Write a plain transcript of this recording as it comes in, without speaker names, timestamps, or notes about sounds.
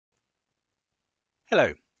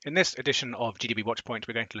Hello. In this edition of GDB Watchpoint,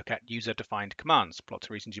 we're going to look at user-defined commands. Lots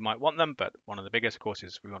of reasons you might want them, but one of the biggest, of course,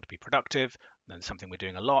 is we want to be productive. Then something we're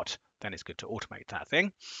doing a lot, then it's good to automate that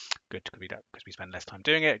thing. Good because we spend less time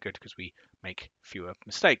doing it. Good because we make fewer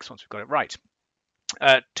mistakes once we've got it right.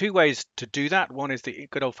 Two ways to do that. One is the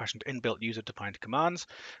good old-fashioned inbuilt user-defined commands.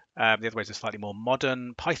 The other way is a slightly more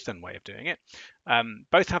modern Python way of doing it.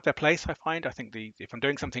 Both have their place, I find. I think if I'm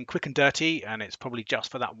doing something quick and dirty and it's probably just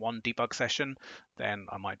for that one debug session, then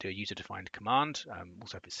I might do a user-defined command,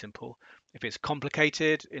 also if it's simple. If it's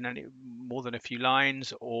complicated in any more than a few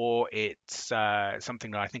lines, or it's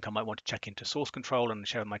something that I think I might want to check into source control and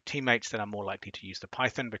share with my teammates, then I'm more likely to use the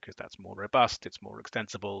Python because that's more robust, it's more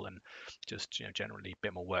extensible, and just generally a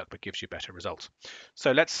bit more work, but gives you better results.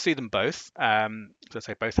 So let's see them both. So I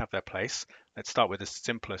say both have their place. Let's start with the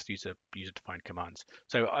simplest user-defined commands.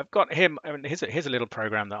 So I've got him. I mean, here's a little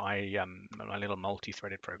program that my little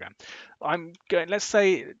multi-threaded program. I'm going. Let's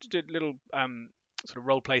say do a little sort of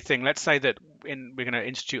role play thing. Let's say that we're going to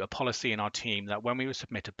institute a policy in our team that when we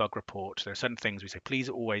submit a bug report, there are certain things we say, please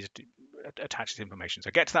always attach this information.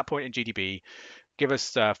 So get to that point in GDB, give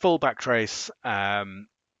us full backtrace.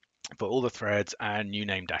 For all the threads and new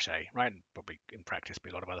name -a, right? And probably in practice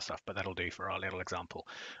be a lot of other stuff, but that'll do for our little example.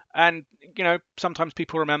 And sometimes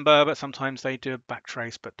people remember, but sometimes they do a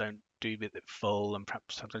backtrace but don't do it full, and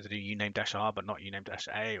perhaps sometimes they do uname -r but not uname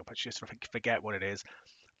 -a, or just forget what it is.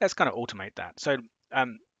 Let's kind of automate that. So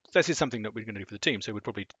this is something that we're going to do for the team. So we'd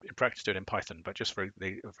probably in practice do it in Python, but just for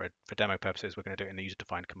demo purposes, we're going to do it in the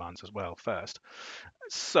user-defined commands as well first.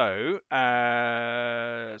 So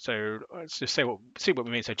let's just see what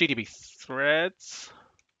we mean. So GDB threads.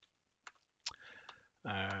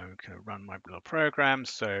 I'm going to run my little program.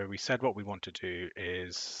 So we said what we want to do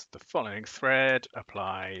is the following: thread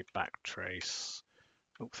apply backtrace,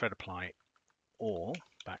 thread apply all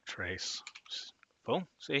backtrace full.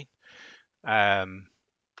 See.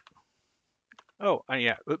 Oh, and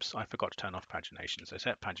yeah, oops, I forgot to turn off pagination. So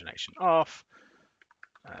set pagination off.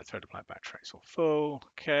 Thread apply backtrace all full.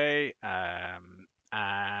 Okay. And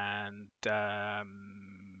what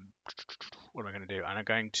am I going to do? And I'm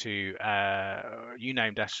going to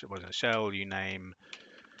uname dash what is it, shell uname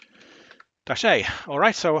 -a. All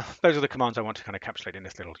right, so those are the commands I want to kind of encapsulate in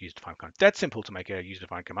this little user-defined command. Dead simple to make a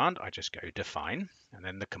user-defined command. I just go define and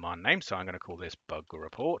then the command name. So I'm going to call this bug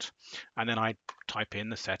report, and then I type in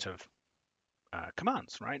the set of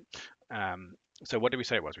commands, right? So what did we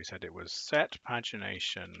say it was? We said it was set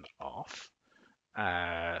pagination off,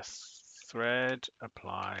 thread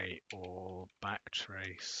apply all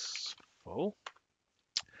backtrace full,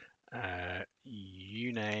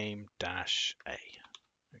 uname -a.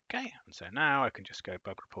 Okay, and so now I can just go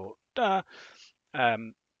bug report. Oh, I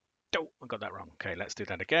got that wrong. Okay, let's do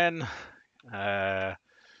that again.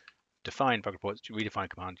 Define bug reports, redefine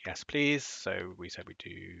command, yes please. So we said we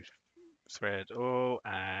do thread all,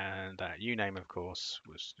 and that uname of course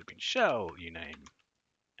was have been shell uname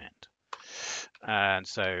end. And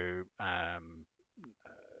so I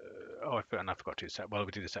forgot to set. Well,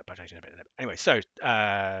 we do the set pagination a bit. Anyway, so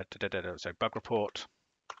so bug report.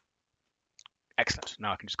 Excellent.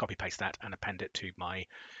 Now I can just copy paste that and append it to my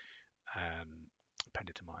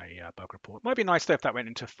bug report. Might be nice though if that went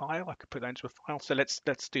into a file. I could put that into a file. So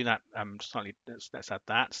let's do that slightly. Let's add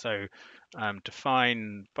that. So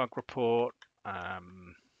define bug report.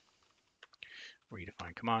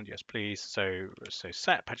 Redefine command, yes please. So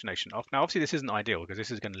set pagination off. Now obviously this isn't ideal because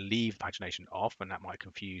this is going to leave pagination off, and that might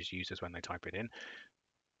confuse users when they type it in.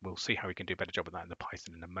 We'll see how we can do a better job of that in the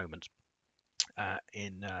Python in a moment.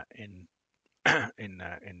 In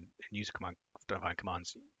user command define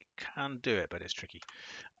commands, you can do it, but it's tricky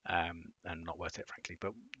and not worth it, frankly.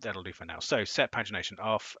 But that'll do for now. So set pagination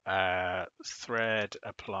off, thread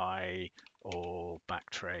apply all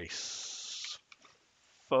backtrace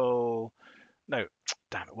full. No,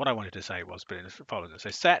 damn it. What I wanted to say was, but it follows it.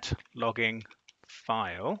 So set logging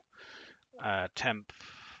file temp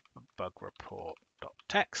bug report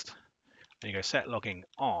 .text. Then you go set logging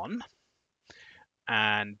on,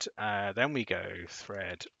 and then we go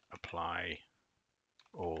thread apply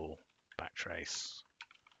all backtrace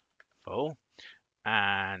full,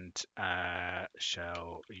 and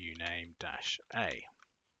shell uname -a.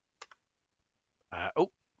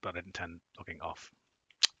 Oh, but I didn't turn logging off.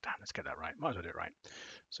 Damn, let's get that right. Might as well do it right.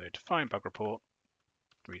 So define bug report,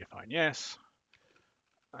 redefine yes,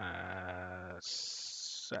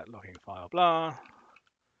 set logging file blah,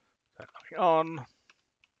 set logging on,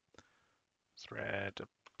 thread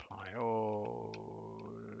apply all,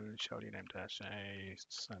 shell uname -a. So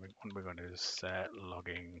what we're going to do is set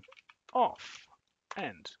logging off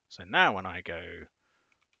end. So now when I go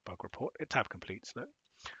bug report. It tab completes though.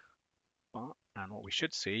 And what we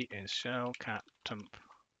should see is shell cat temp.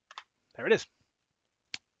 There it is.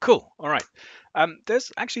 Cool. All right.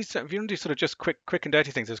 There's actually, if you want to do sort of just quick and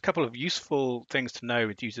dirty things, there's a couple of useful things to know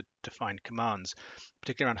with user-defined commands,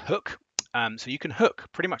 particularly around hook. So you can hook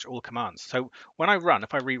pretty much all commands. So when I run,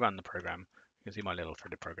 if I rerun the program, you can see my little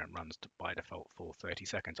threaded program runs by default for 30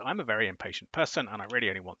 seconds. I'm a very impatient person, and I really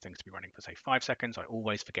only want things to be running for, say, 5 seconds. I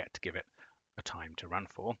always forget to give it a time to run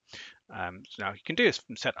for. So now you can do this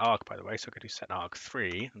from set arg, by the way. So I could do set arg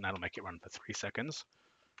 3, and that'll make it run for 3 seconds.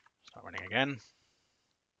 Start running again.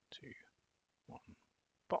 2, 1,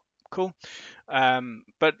 pop. Cool.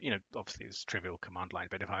 But obviously it's trivial command line.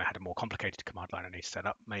 But if I had a more complicated command line I need to set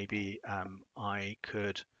up, maybe I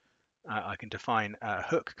can define a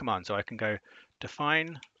hook command. So I can go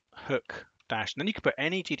define hook dash, and then you can put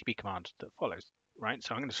any GDB command that follows, right?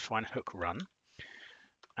 So I'm going to define hook run,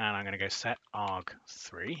 and I'm going to go set arg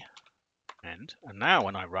 3 end, and now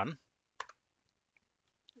when I run,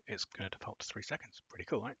 it's going to default to 3 seconds. Pretty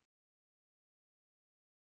cool, right?